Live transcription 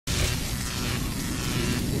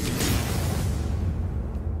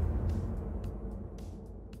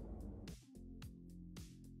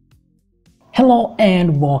Hello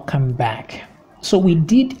and welcome back. So we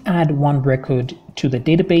did add one record to the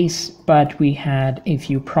database, but we had a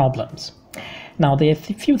few problems. Now there are a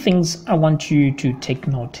few things I want you to take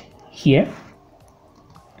note here.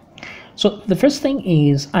 So the first thing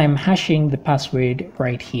is I'm hashing the password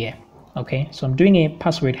right here. Okay, so I'm doing a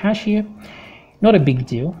password hash here. Not a big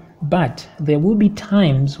deal, but there will be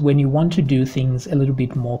times when you want to do things a little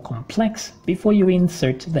bit more complex before you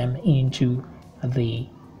insert them into the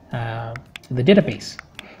database.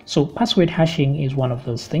 So password hashing is one of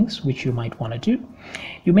those things which you might want to do.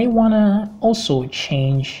 You may want to also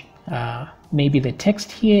change maybe the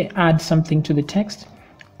text here, add something to the text,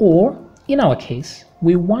 or in our case,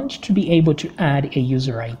 we want to be able to add a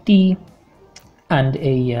user ID and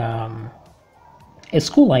a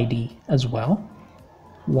school ID as well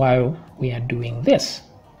while we are doing this.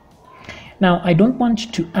 Now, I don't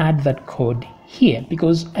want to add that code here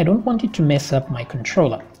because I don't want it to mess up my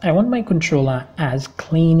controller. I want my controller as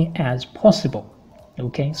clean as possible.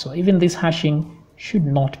 Okay, so even this hashing should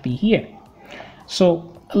not be here.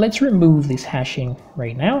 So let's remove this hashing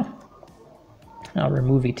right now. I'll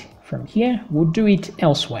remove it from here. We'll do it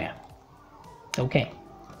elsewhere. Okay.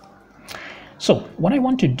 So what I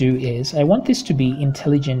want to do is I want this to be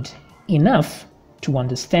intelligent enough to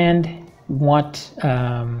understand what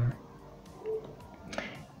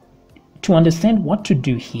to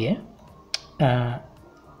do here.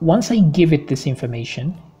 Once I give it this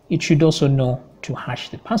information, it should also know to hash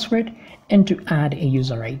the password and to add a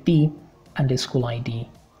user ID and a school ID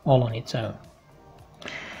all on its own.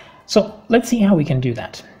 So let's see how we can do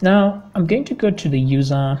that. Now I'm going to go to the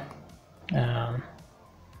user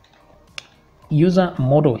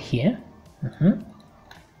model here.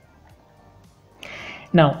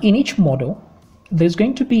 Now in each model, there's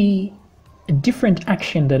going to be a different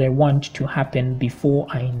action that I want to happen before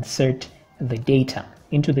I insert the data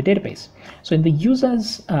into the database. So in the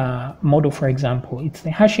users model, for example, it's the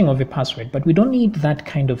hashing of a password, but we don't need that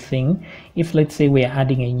kind of thing if, let's say, we're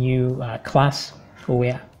adding a new class or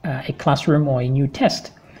we're a classroom or a new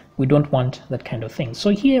test. We don't want that kind of thing. So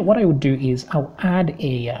here what I would do is I'll add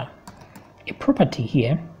a property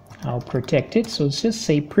here. I'll protect it. So let's just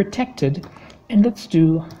say protected, and let's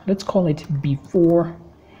call it before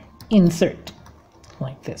insert,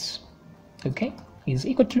 like this. Okay, is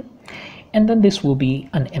equal to, and then this will be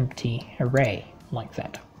an empty array like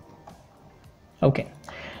that. Okay,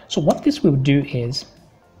 so what this will do is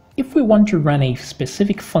if we want to run a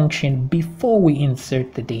specific function before we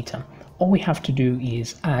insert the data, all we have to do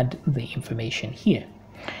is add the information here.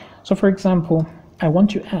 So for example, I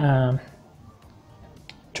want to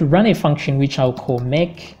run a function which I'll call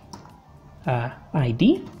make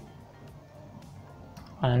ID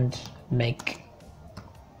and make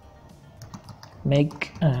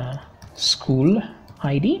school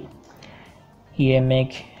ID. Here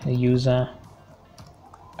make user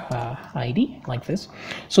ID, like this.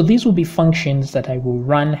 So these will be functions that I will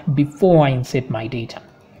run before I insert my data.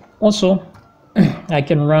 Also, I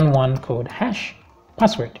can run one called hash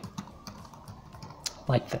password,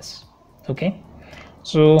 like this. Okay,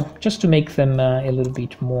 so just to make them a little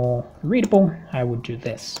bit more readable, I would do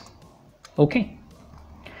this. Okay.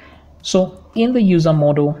 So in the user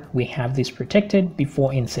model, we have this protected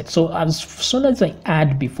before insert. So as soon as I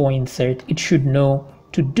add before insert, it should know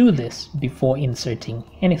to do this before inserting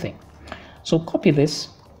anything. So copy this,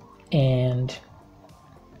 and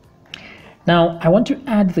now I want to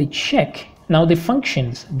add the check. Now the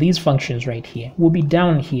functions, these functions right here, will be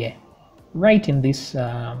down here, right in this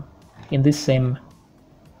same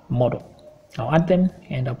model. I'll add them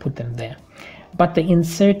and I'll put them there. But the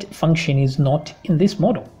insert function is not in this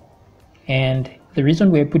model. And the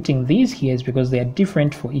reason we're putting these here is because they are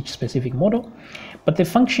different for each specific model, but the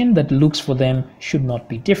function that looks for them should not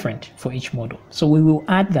be different for each model. So we will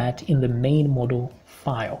add that in the main model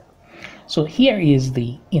file. So here is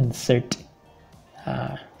the insert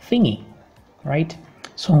thingy, right?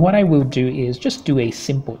 So what I will do is just do a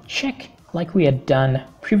simple check like we had done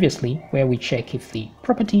previously, where we check if the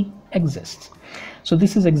property exists. So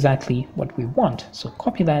this is exactly what we want. So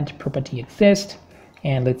copy that property exists,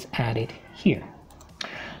 and let's add it here.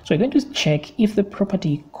 So we're going to check if the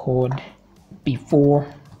property called before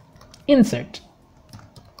insert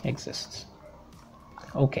exists.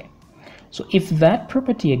 Okay, so if that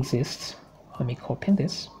property exists, let me copy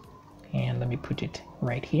this and let me put it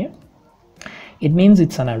right here. It means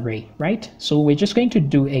it's an array, right? So we're just going to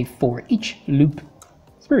do a for each loop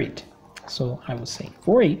through it. So I will say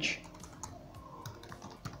for each,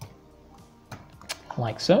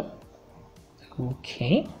 like so.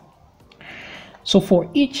 Okay, so for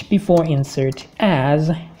each before insert as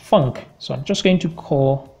func. So I'm just going to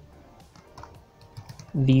call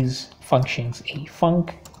these functions a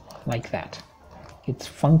func like that. It's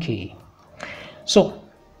funky. So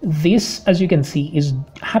this, as you can see, is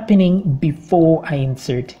happening before I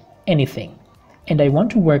insert anything. And I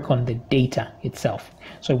want to work on the data itself.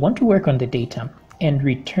 So I want to work on the data and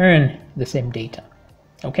return the same data.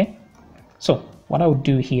 Okay? So what I would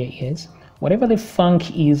do here is, whatever the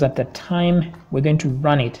func is at the time we're going to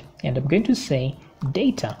run it, and I'm going to say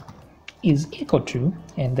data is equal to,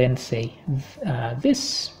 and then say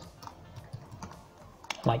this,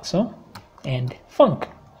 like so, and func,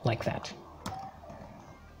 like that.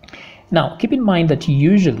 Now, keep in mind that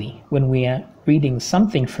usually when we are reading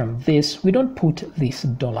something from this, we don't put this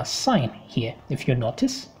 $sign here, if you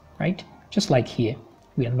notice, right? Just like here,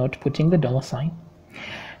 we are not putting the $sign.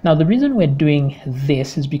 Now, the reason we're doing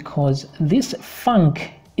this is because this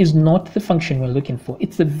func is not the function we're looking for.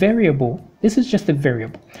 It's the variable. This is just a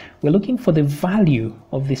variable. We're looking for the value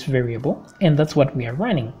of this variable, and that's what we are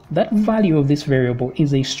running. That value of this variable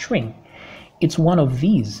is a string. It's one of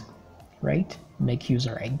these, right? Make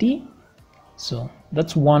user ID. So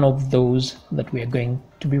that's one of those that we are going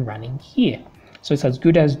to be running here. So it's as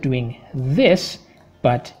good as doing this,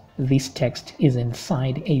 but this text is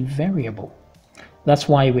inside a variable. That's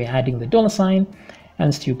why we're adding the $sign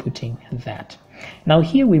and still putting that. Now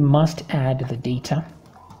here we must add the data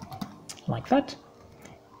like that.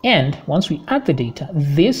 And once we add the data,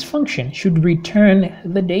 this function should return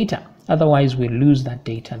the data. Otherwise we lose that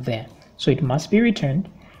data there. So it must be returned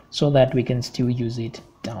so that we can still use it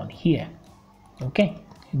down here. Okay,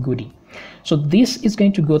 goody. So this is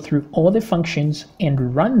going to go through all the functions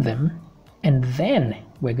and run them, and then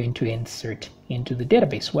we're going to insert into the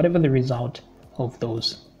database whatever the result of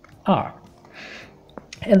those are.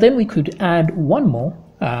 And then we could add one more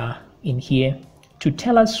in here to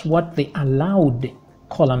tell us what the allowed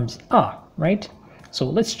columns are, right? So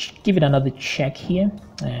let's give it another check here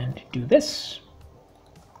and do this.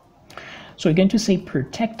 So we're going to say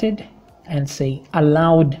protected and say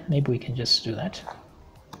allowed. Maybe we can just do that.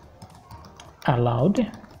 Allowed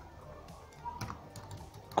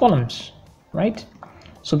columns, right?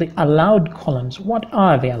 So the allowed columns, what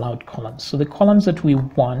are the allowed columns? So the columns that we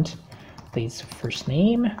want, there's first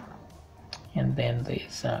name, and then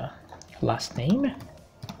there's last name.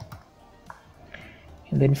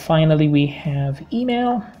 And then finally we have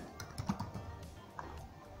email.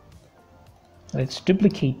 Let's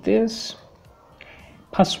duplicate this.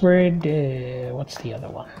 Password, what's the other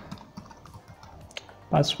one?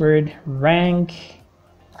 Password, rank,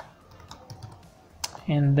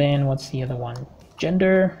 and then what's the other one?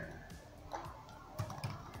 Gender.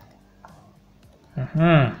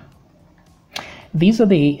 These are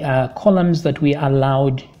the columns that we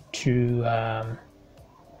allowed to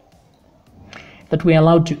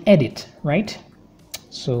edit, right?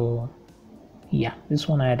 So yeah, this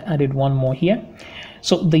one I had added one more here.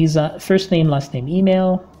 So these are first name, last name,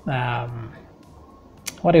 email.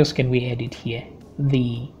 What else can we edit here?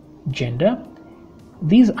 The gender.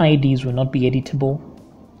 These IDs will not be editable.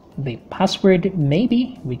 The password,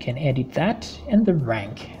 maybe we can edit that, and the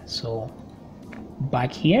rank. So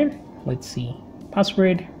back here, let's see,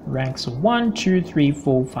 password, rank, so 1, 2, 3,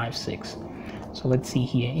 4, 5, 6. So let's see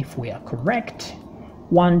here if we are correct.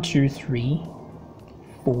 1, 2, 3,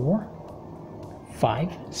 4,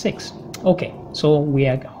 5, 6. Okay, so we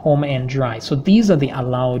are home and dry. So these are the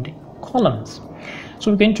allowed columns.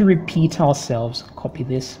 So we're going to repeat ourselves, copy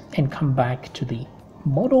this, and come back to the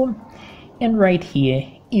model, and right here,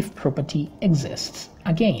 if property exists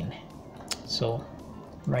again. So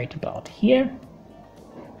right about here.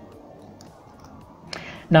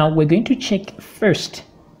 Now we're going to check first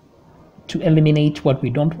to eliminate what we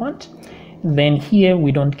don't want. Then here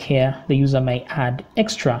we don't care. The user may add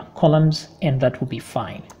extra columns and that will be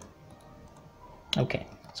fine. Okay,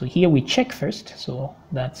 so here we check first. So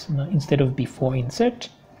that's instead of before insert,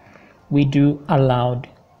 we do allowed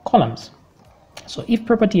columns. So if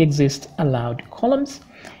property exists, allowed columns,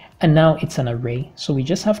 and now it's an array. So we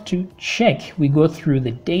just have to check. We go through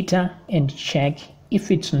the data and check.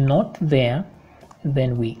 If it's not there,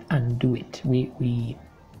 then we undo it.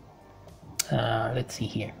 Let's see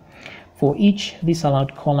here. For each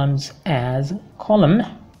disallowed columns as column,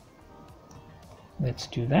 let's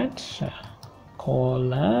do that.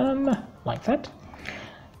 Column like that.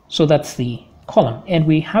 So that's the column, and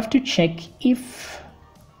we have to check if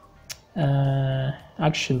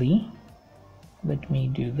actually, let me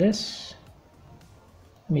do this.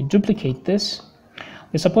 Let me duplicate this.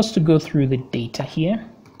 We're supposed to go through the data here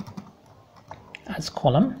as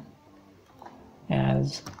column,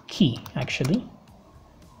 as key, actually,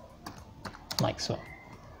 like so.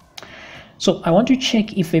 So I want to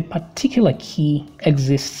check if a particular key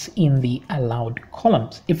exists in the allowed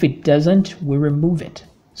columns. If it doesn't, we remove it.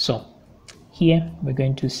 So here we're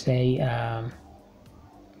going to say,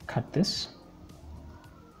 cut this.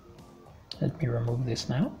 Let me remove this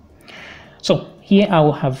now. So here I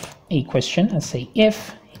will have a question and say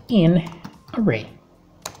if in array.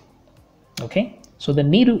 Okay, so the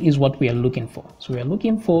needle is what we are looking for. So we are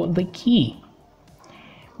looking for the key.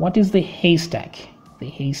 What is the haystack? The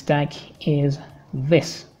haystack is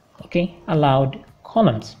this, okay, allowed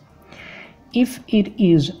columns. If it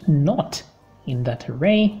is not in that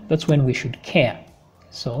array, that's when we should care.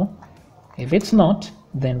 So if it's not,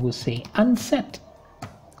 then we'll say unset.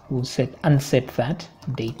 We'll unset that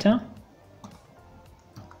data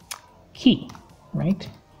key, right?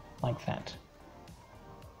 Like that.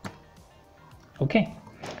 Okay,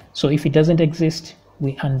 so if it doesn't exist,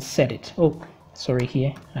 we unset it. Oh, sorry,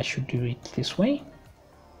 here I should do it this way.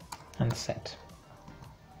 Unset.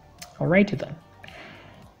 Alrighty then.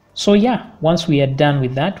 So yeah, once we are done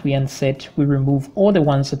with that, we unset, we remove all the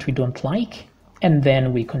ones that we don't like, and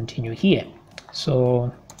then we continue here.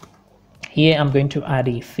 So here I'm going to add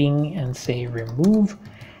a thing and say remove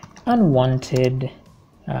unwanted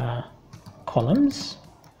columns,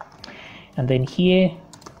 and then here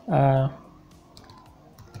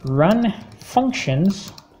run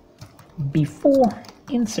functions before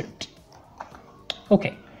insert.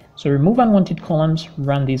 Okay, so remove unwanted columns,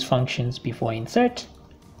 run these functions before insert,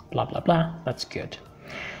 blah blah blah. That's good.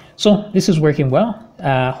 So this is working well,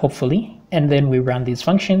 hopefully, and then we run these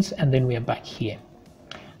functions and then we are back here.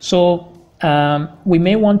 So we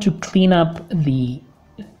may want to clean up the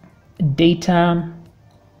data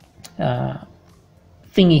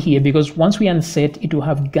thingy here, because once we unset, it will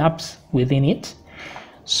have gaps within it.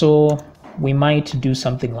 So we might do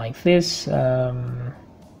something like this.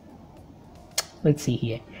 Let's see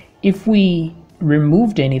here. If we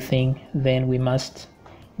removed anything, then we must,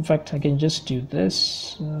 in fact, I can just do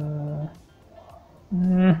this.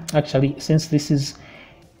 Actually, since this is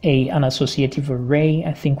an associative array,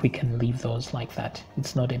 I think we can leave those like that.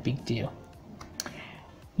 It's not a big deal.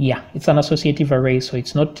 Yeah, it's an associative array, so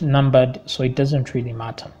it's not numbered, so it doesn't really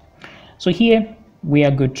matter. So here we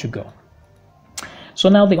are good to go. So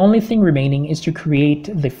now the only thing remaining is to create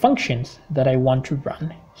the functions that I want to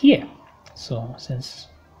run here. So since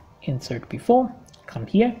insert before, come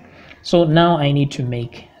here. So now I need to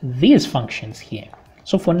make these functions here.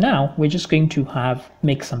 So for now, we're just going to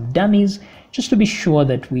make some dummies just to be sure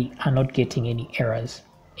that we are not getting any errors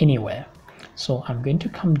anywhere. So I'm going to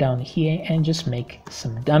come down here and just make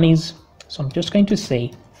some dummies. So I'm just going to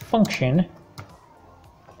say function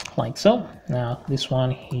like so. Now this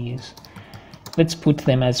one is, let's put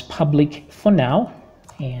them as public for now,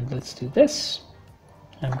 and let's do this.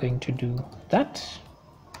 I'm going to do that.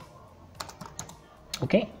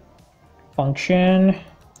 Okay, function.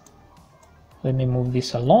 Let me move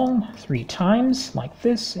this along 3 times like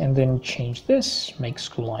this, and then change this, make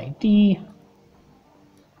school ID,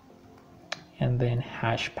 and then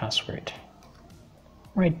hash password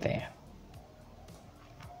right there.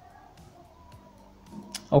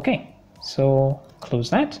 Okay, so close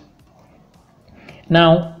that.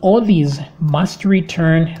 Now all these must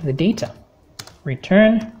return the data.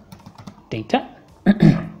 Return data.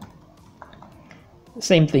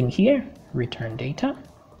 Same thing here, return data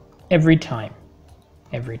every time.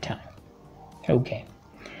 Okay,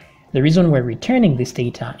 the reason we're returning this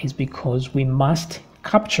data is because we must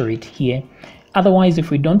capture it here. Otherwise, if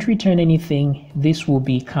we don't return anything, this will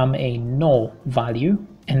become a null value,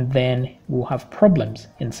 and then we'll have problems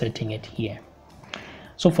inserting it here.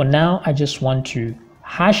 So for now, I just want to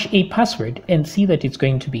hash a password and see that it's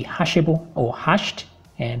going to be hashable or hashed,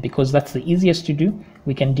 and because that's the easiest to do,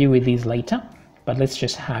 we can deal with these later, but let's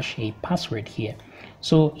just hash a password here.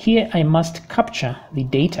 So here I must capture the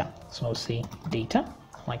data. So I'll say data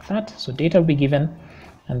like that. So data will be given,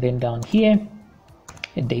 and then down here,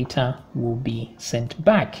 the data will be sent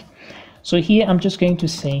back. So here I'm just going to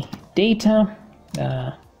say data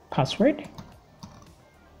password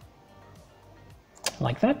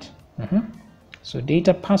like that. So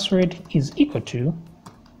data password is equal to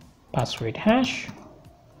password hash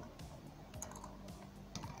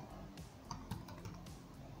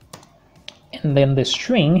and then the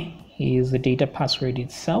string is the data password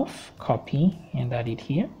itself. Copy and add it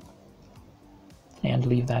here and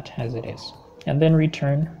leave that as it is, and then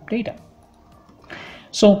return data.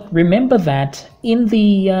 So remember that in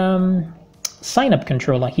the signup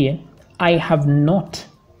controller here, I have not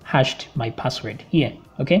hashed my password here.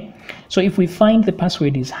 Okay, so if we find the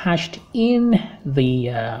password is hashed in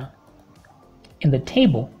the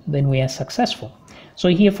table, then we are successful. So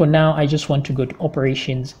here for now, I just want to go to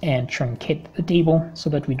operations and truncate the table so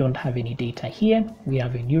that we don't have any data here. We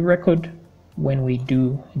have a new record when we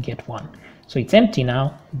do get one. So it's empty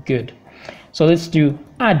now, good. So let's do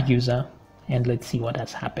add user and let's see what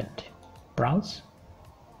has happened. Browse.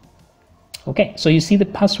 Okay, so you see the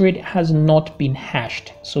password has not been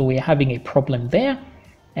hashed. So we're having a problem there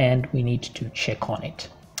and we need to check on it.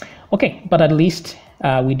 Okay, but at least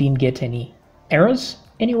we didn't get any errors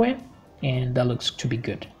anywhere, and that looks to be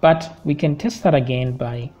good. But we can test that again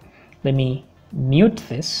by, let me mute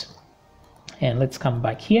this and let's come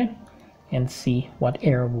back here and see what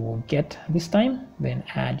error we will get this time. Then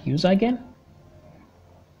add user again.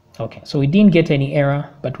 Okay, so we didn't get any error,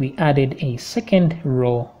 but we added a second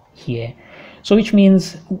row here. So which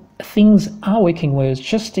means things are working well. It's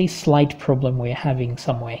just a slight problem we're having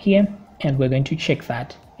somewhere here, and we're going to check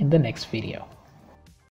that in the next video.